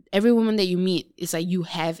that you meet, it's like you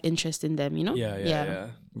have interest in them, you know? Yeah.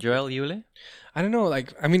 Joel Yule? I don't know,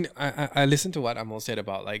 like, I mean, I listened to what Anmol said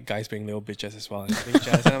about, like, guys being little bitches as well. And being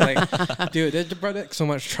jealous. And I'm like, dude, that brought like, so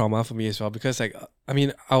much trauma for me as well. Because, like, I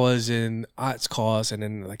mean, I was in arts course and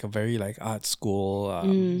then, like, a very, like, art school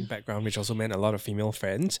background, which also meant a lot of female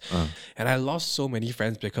friends. And I lost so many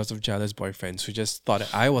friends because of jealous boyfriends who just thought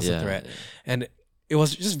that I was a threat. And it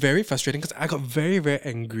was just very frustrating because I got very, very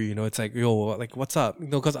angry. You know, it's like, yo, like, what's up? You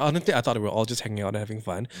know, because honestly, I thought we were all just hanging out and having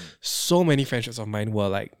fun. So many friendships of mine were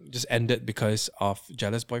like just ended because of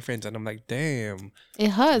jealous boyfriends, and I'm like, damn.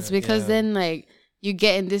 It hurts because then like you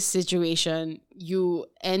get in this situation, you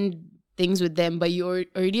end things with them, but you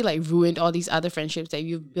already like ruined all these other friendships that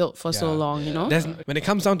you've built for so long. You know, When it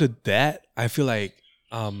comes down to that, I feel like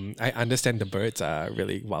I understand the birds are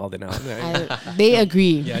really wilding out. Right? They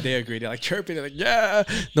agree. Yeah, they agree. They're like chirping. They're like, yeah.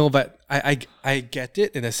 No, but I get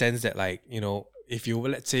it in a sense that, like, you know, if you,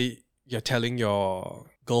 let's say you're telling your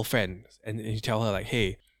girlfriend and you tell her like,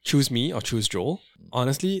 hey, choose me or choose Joel.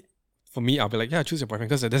 Honestly, for me, I'll be like, yeah, choose your boyfriend,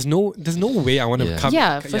 because there's no way I want to come.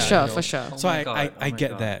 Yeah, for sure, you know? for sure. So I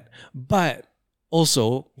get that. But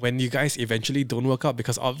also, when you guys eventually don't work out,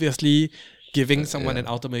 because obviously giving someone an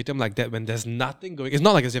ultimatum like that when there's nothing going, it's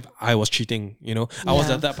not like as if I was cheating, you know. I was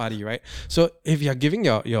at that party, right? So if you're giving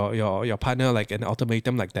your partner like an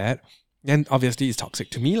ultimatum like that, then obviously it's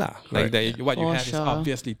toxic to me lah. Like what you For have is sure.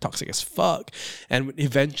 obviously toxic as fuck. And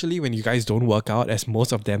eventually when you guys don't work out, as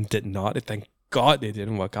most of them did not, thank God they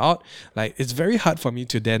didn't work out, like it's very hard for me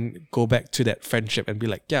to then go back to that friendship and be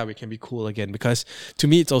like, yeah, we can be cool again. Because to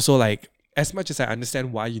me it's also like, as much as I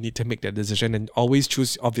understand why you need to make that decision and always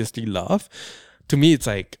choose obviously love, to me it's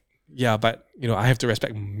like, yeah, but you know, I have to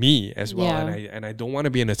respect me as well. And I don't want to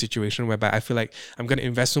be in a situation whereby I feel like I'm going to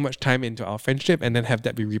invest so much time into our friendship and then have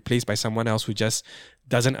that be replaced by someone else who just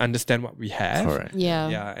doesn't understand what we have. Correct.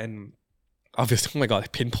 Yeah. And obviously, oh my God,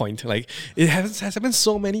 pinpoint. Like, it has happened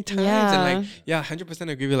so many times. Yeah. And like, 100%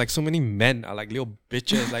 agree with, like, so many men are like little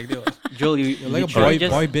bitches. Like, Joel, you're like a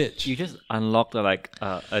boy bitch. You just unlocked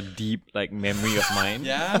a deep like memory of mine.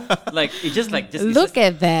 Yeah. Like it just Look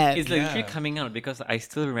at that. It's like literally coming out because I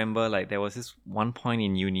still remember like there was this one point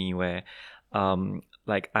in uni where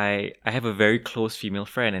like I have a very close female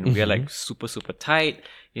friend and we are like super tight.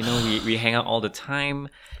 You know, we hang out all the time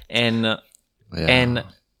and one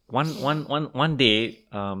day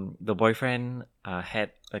the boyfriend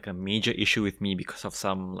had like a major issue with me because of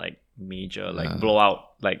some like major like blowout,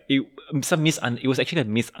 like it was actually a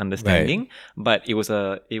misunderstanding, but it was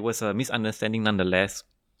a misunderstanding nonetheless,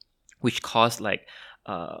 which caused like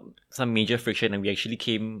some major friction, and we actually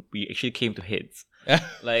came to heads.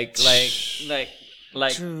 like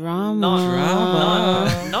Drama.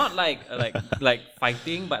 not like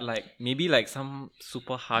fighting, but like maybe like some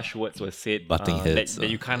super harsh words were said Butting heads, that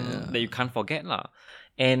you can't forget lah.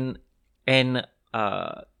 And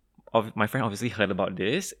my friend obviously heard about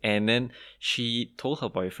this, and then she told her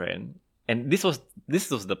boyfriend, and this was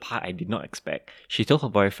the part I did not expect. She told her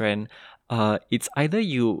boyfriend, it's either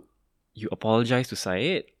you apologize to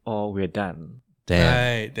Syed or we're done.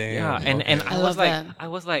 Damn. Right, damn. Yeah, and I I was love like, that. I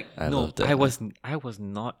was like, no, I was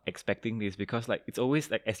not expecting this, because like it's always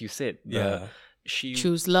like, as you said, she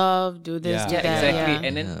Choose love, do this, do that. exactly. Yeah.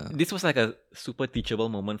 And then this was like a super teachable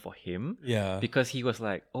moment for him. Yeah. Because he was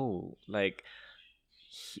like, oh, like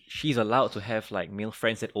she's allowed to have like male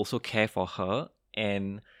friends that also care for her,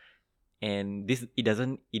 and this it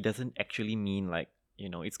doesn't actually mean like, you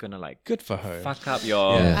know, it's gonna like Good for her. fuck up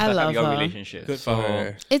your I love her. relationship. Good for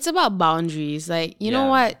her. It's about boundaries. Like, you know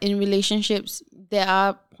what? In relationships, there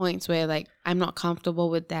are points where like I'm not comfortable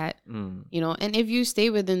with that. You know, and if you stay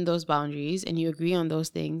within those boundaries and you agree on those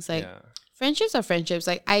things, like friendships are friendships.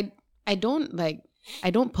 Like I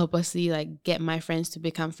don't purposely like get my friends to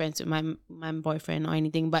become friends with my boyfriend or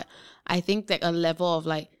anything, but I think like a level of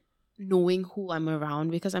like knowing who I'm around,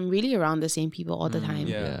 because I'm really around the same people all the time.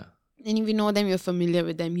 Yeah. And if you know them, you're familiar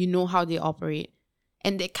with them, you know how they operate.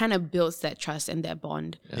 And it kind of builds that trust and that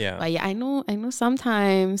bond. Yeah. But yeah, I know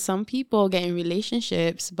sometimes some people get in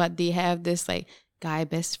relationships, but they have this like guy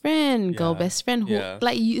best friend, girl best friend who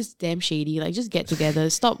like is damn shady. Like, just get together.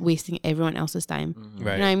 Stop wasting everyone else's time.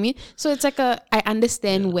 Right. You know what I mean? So it's like I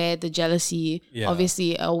understand where the jealousy,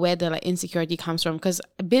 obviously, or where the like insecurity comes from. Because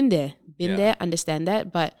I've been there, understand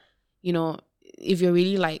that. But, you know, if you're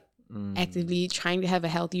really like actively trying to have a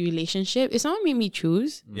healthy relationship, if someone made me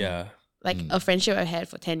choose, like a friendship I had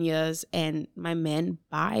for 10 years and my man,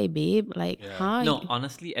 bye babe, like No,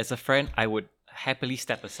 honestly, as a friend, I would happily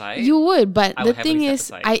step aside. You would, but I the would thing happily is,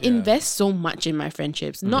 step aside. I invest so much in my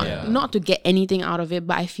friendships, not to get anything out of it,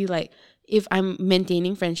 but I feel like if I'm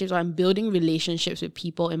maintaining friendships or I'm building relationships with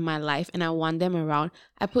people in my life and I want them around,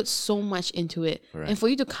 I put so much into it. Right. And for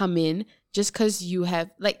you to come in just because you have,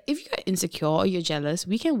 like, if you're insecure or you're jealous,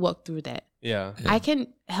 we can work through that. Yeah. I can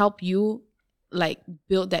help you, like,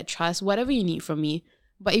 build that trust, whatever you need from me.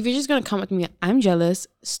 But if you're just going to come at me, I'm jealous,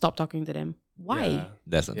 stop talking to them. Why?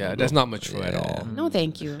 That's not mature at all. No,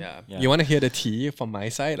 thank you. Yeah. You want to hear the tea from my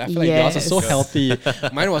side? I feel like yours are so healthy.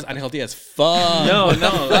 Mine was unhealthy as fuck. No.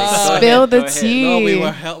 Like, Spill the go ahead. tea. No,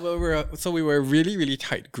 we were a really, really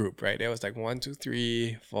tight group, right? There was like 1, 2,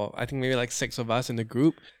 3, 4, I think maybe like 6 of us in the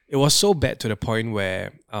group. It was so bad to the point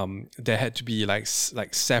where there had to be like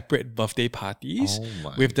separate birthday parties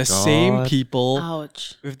with the same people.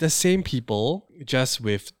 Ouch. With the same people, just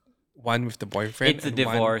with one with the boyfriend. It's a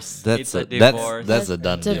divorce. That's a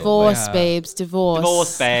done deal. Divorce, babes. Divorce.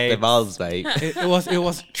 Divorce, babe. Divorce, babe. It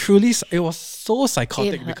was truly, it was so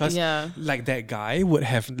psychotic because yeah. like that guy would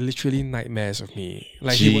have literally nightmares of me.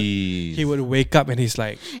 Like Jeez. he would wake up and he's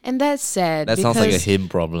like, And that's sad. That sounds like a because him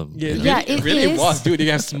problem. Yeah, it it really is. was, dude. You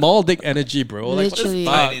have small dick energy, bro. Literally.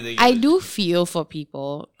 Like, what the fuck? I do feel for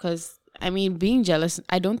people because, I mean, being jealous,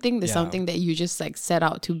 I don't think there's something that you just like set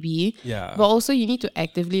out to be. Yeah. But also you need to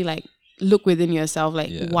actively like look within yourself.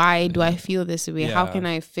 Like, why do I feel this way? How can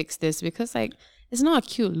I fix this? Because like, it's not a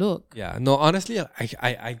cute look. Yeah. No, honestly,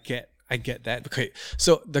 I I get that. Okay,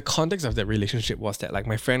 so the context of that relationship was that like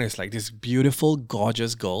my friend is like this beautiful,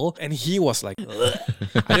 gorgeous girl, and he was like,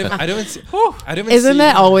 I don't even Isn't see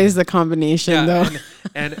that him. always the combination though?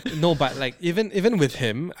 And no, but like even with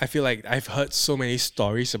him, I feel like I've heard so many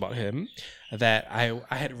stories about him that I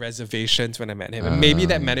had reservations when I met him, and maybe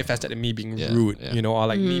that manifested in me being rude, you know, or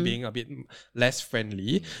like me being a bit less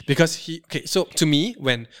friendly because so to me,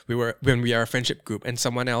 when we are a friendship group and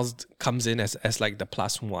someone else comes in as like the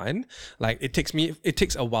plus one, like it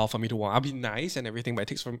takes a while for me to warm. I'll be nice and everything, but it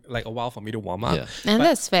takes like a while for me to warm up. And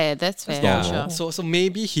that's fair. That's fair. Yeah. Sure. So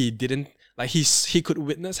maybe he didn't like he could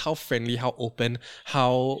witness how friendly, how open,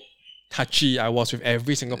 how touchy I was with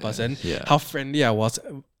every single person, how friendly I was,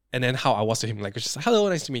 and then how I was to him, like just hello,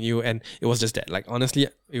 nice to meet you, and it was just that. Like honestly,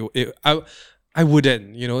 I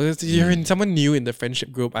wouldn't, you know, you're in someone new in the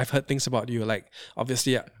friendship group. I've heard things about you. Like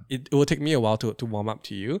obviously, it will take me a while to warm up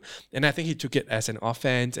to you, and I think he took it as an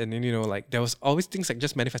offense, and then you know, like there was always things like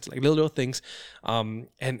just manifested, like little things,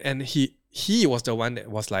 and he was the one that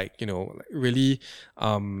was like, you know, like really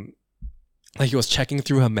like he was checking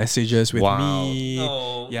through her messages with me.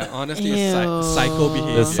 No. Yeah, honestly, it's psycho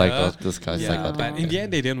behavior. This guy's psycho. But in the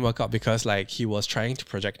end, they didn't work out because like he was trying to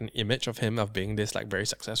project an image of him of being this like very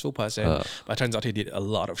successful person. But it turns out he did a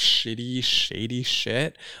lot of shady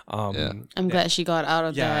shit. I'm glad she got out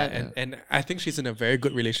of that. And I think she's in a very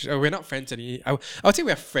good relationship. We're not friends anymore. I would say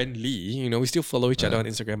we're friendly. You know, we still follow each other on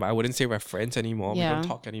Instagram, but I wouldn't say we're friends anymore. We don't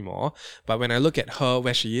talk anymore. But when I look at her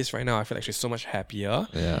where she is right now, I feel like she's so much happier.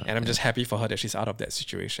 And I'm just happy for her that she's out of that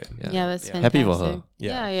situation. Yeah, that's fantastic. Happy for her.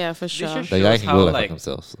 Yeah, for sure. The guy can go like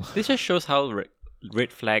themselves. This just shows how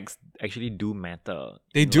red flags actually do matter.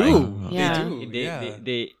 They do. Like,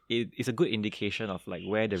 They do. It's a good indication of like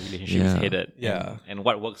where the relationship is headed. And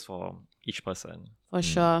what works for each person. For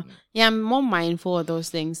sure. Yeah, I'm more mindful of those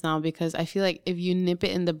things now because I feel like if you nip it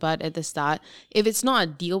in the bud at the start, if it's not a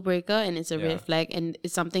deal breaker and it's a red flag and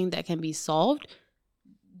it's something that can be solved,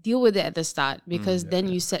 deal with it at the start because then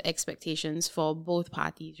you set expectations for both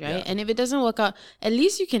parties, right? And if it doesn't work out, at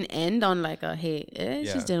least you can end on like a, hey, it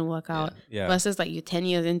just didn't work out. Versus like you're 10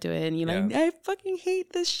 years into it and you're like, I fucking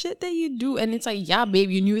hate this shit that you do. And it's like, yeah, babe,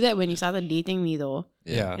 you knew that when you started dating me though.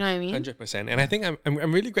 Yeah, you know what I mean? 100%. And I think I'm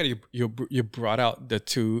really glad you brought out the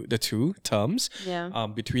two terms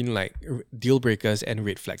between like deal breakers and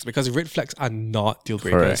red flags, because red flags are not deal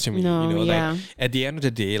breakers to me. No, you know, like at the end of the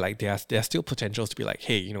day, like there are still potentials to be like,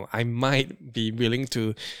 hey, you know, I might be willing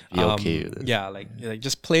to be okay with it. Yeah, like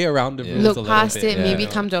just play around the rules look a little past bit, it, maybe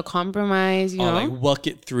come to a compromise, you or know, like work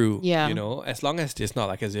it through. Yeah, you know, as long as it's not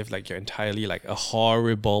like as if like you're entirely like a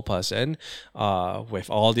horrible person with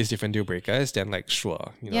all these different deal breakers, then like sure.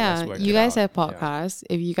 You know, you guys have podcasts.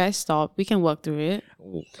 If you guys stop, we can work through it.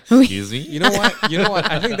 Excuse me? You know what?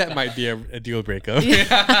 I think that might be a deal breaker.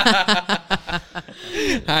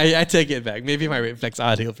 I take it back. Maybe my red flags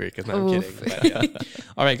are deal breakers. No, I'm kidding. But,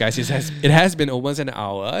 all right, guys. It has been almost an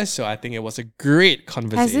hour, so I think it was a great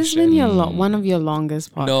conversation. Has this been one of your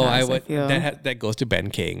longest podcasts? No, I would. That goes to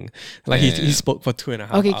Ben King. Like he spoke for 2.5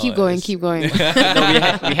 hours. Okay, keep going.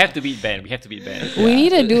 No, we have to beat Ben. We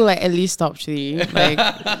need to do like at least top 3. Like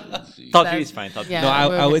top 3 is fine. Top 3. Yeah. No,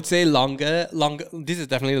 I would say longer. This is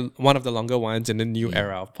definitely one of the longer ones in the new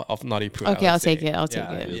era of Naughty Poo. Okay, I'll take it. We'll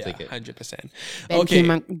take it.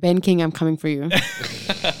 100%. Ben King, I'm coming for you.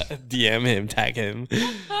 DM him, tag him.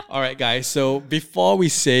 All right, guys. So before we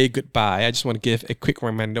say goodbye, I just want to give a quick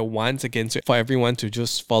reminder once again for everyone to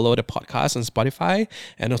just follow the podcast on Spotify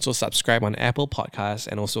and also subscribe on Apple Podcasts,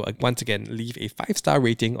 and also once again leave a 5-star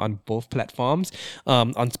rating on both platforms.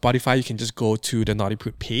 On Spotify, you can just go to the Naughty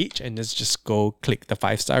Poo page and just go click the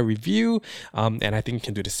 5-star review. And I think you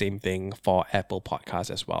can do the same thing for Apple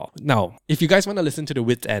Podcasts as well. Now, if you guys want to listen to the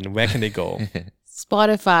WITS End, where can they go?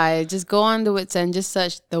 Spotify. Just go on the WITS End. Just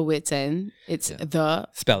search the WITS End. It's the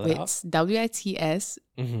Spell it WITS, WITS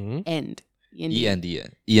End. END.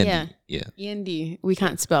 END. We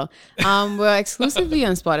can't spell. We're exclusively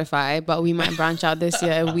on Spotify, but we might branch out this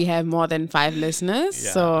year if we have more than 5 listeners.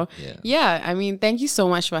 So I mean, thank you so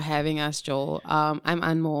much for having us, Joel. I'm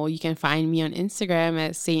Anmol. You can find me on Instagram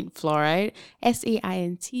at Saint Fluoride,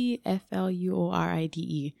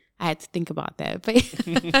 SAINTFLUORIDE. I had to think about that, but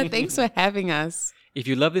thanks for having us. If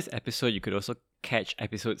you love this episode, you could also catch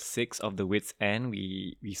episode 6 of the WITS End.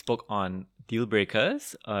 We spoke on deal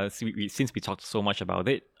breakers. Since we talked so much about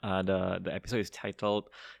it, the episode is titled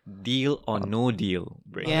 "Deal or No Deal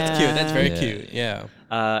Breaker." That's cute. That's very cute. Yeah.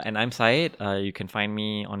 And I'm Syed. You can find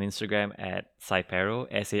me on Instagram at Saipero,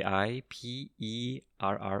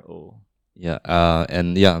 SAIPERRO. Yeah.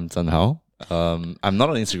 And I'm Zhan Hao. I'm not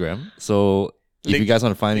on Instagram, so If you guys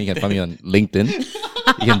want to find me, you can find me on LinkedIn.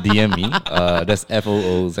 You can DM me. That's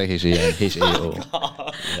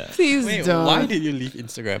FOOZHANHAO. Yeah. Please Wait, don't. why did you leave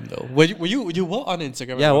Instagram though? Were you were on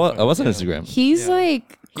Instagram? Yeah, I was on Instagram. He's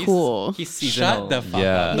like cool. He's seasonal. Shut the fuck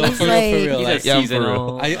Yeah. up. No, He's for like- real. He's Like, a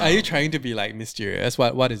seasonal. are you trying to be like mysterious?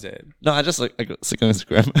 What is it? No, I just like I got sick of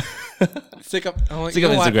Instagram. Sick of Sick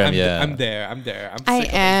of Instagram, yeah. I'm there. I'm I sick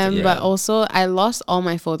of am, Instagram. but also I lost all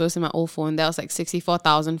my photos in my old phone. That was like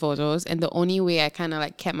 64,000 photos, and the only way I kind of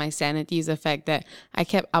like kept my sanity is the fact that I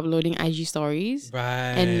kept uploading IG stories, Right.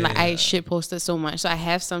 and like I shit posted so much, so I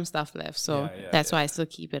have some stuff left. So that's why I still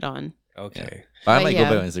keep it on Okay. But I But might yeah.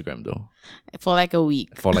 go back on Instagram though for like a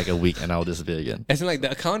week. for like a week, and I'll disappear again. As in like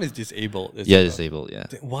the account is disabled. is Yeah, it? disabled. Yeah.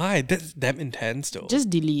 Why? That's damn intense though. Just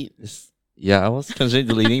delete. Yeah, I was considering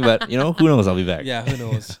deleting, but who knows? I'll be back. Yeah, who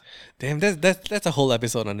knows? Damn, that's a whole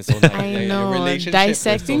episode on its own. Like, I your know. relationship with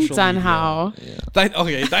Dissecting social Zhan media. Hao.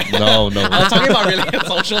 No. I was talking about really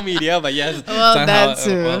social media, but yes. Well, Zhan that Hao,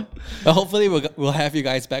 too. but hopefully we'll have you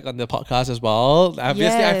guys back on the podcast as well.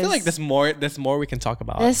 Obviously, I feel like Yes. there's more we can talk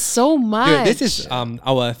about. There's so much. Dude, this is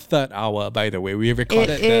our third hour, by the way. We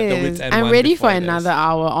recorded It the is. WITS End I'm one ready for before this. another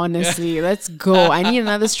hour, honestly. Let's go. I need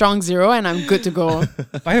another strong zero and I'm good to go.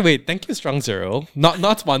 By the way, thank you, Strong Zero.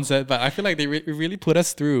 Not sponsored, but I feel like they really put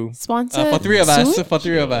us through. Sponsored For three of us. soon? For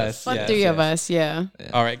three of us. For Yes, three of yes. us, yeah.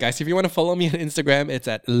 All right, guys. If you want to follow me on Instagram, it's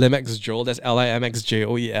at limxjoel. That's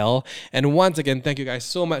LIMXJOEL. And once again, thank you guys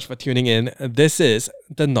so much for tuning in. This is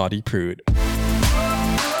The Naughty Prude.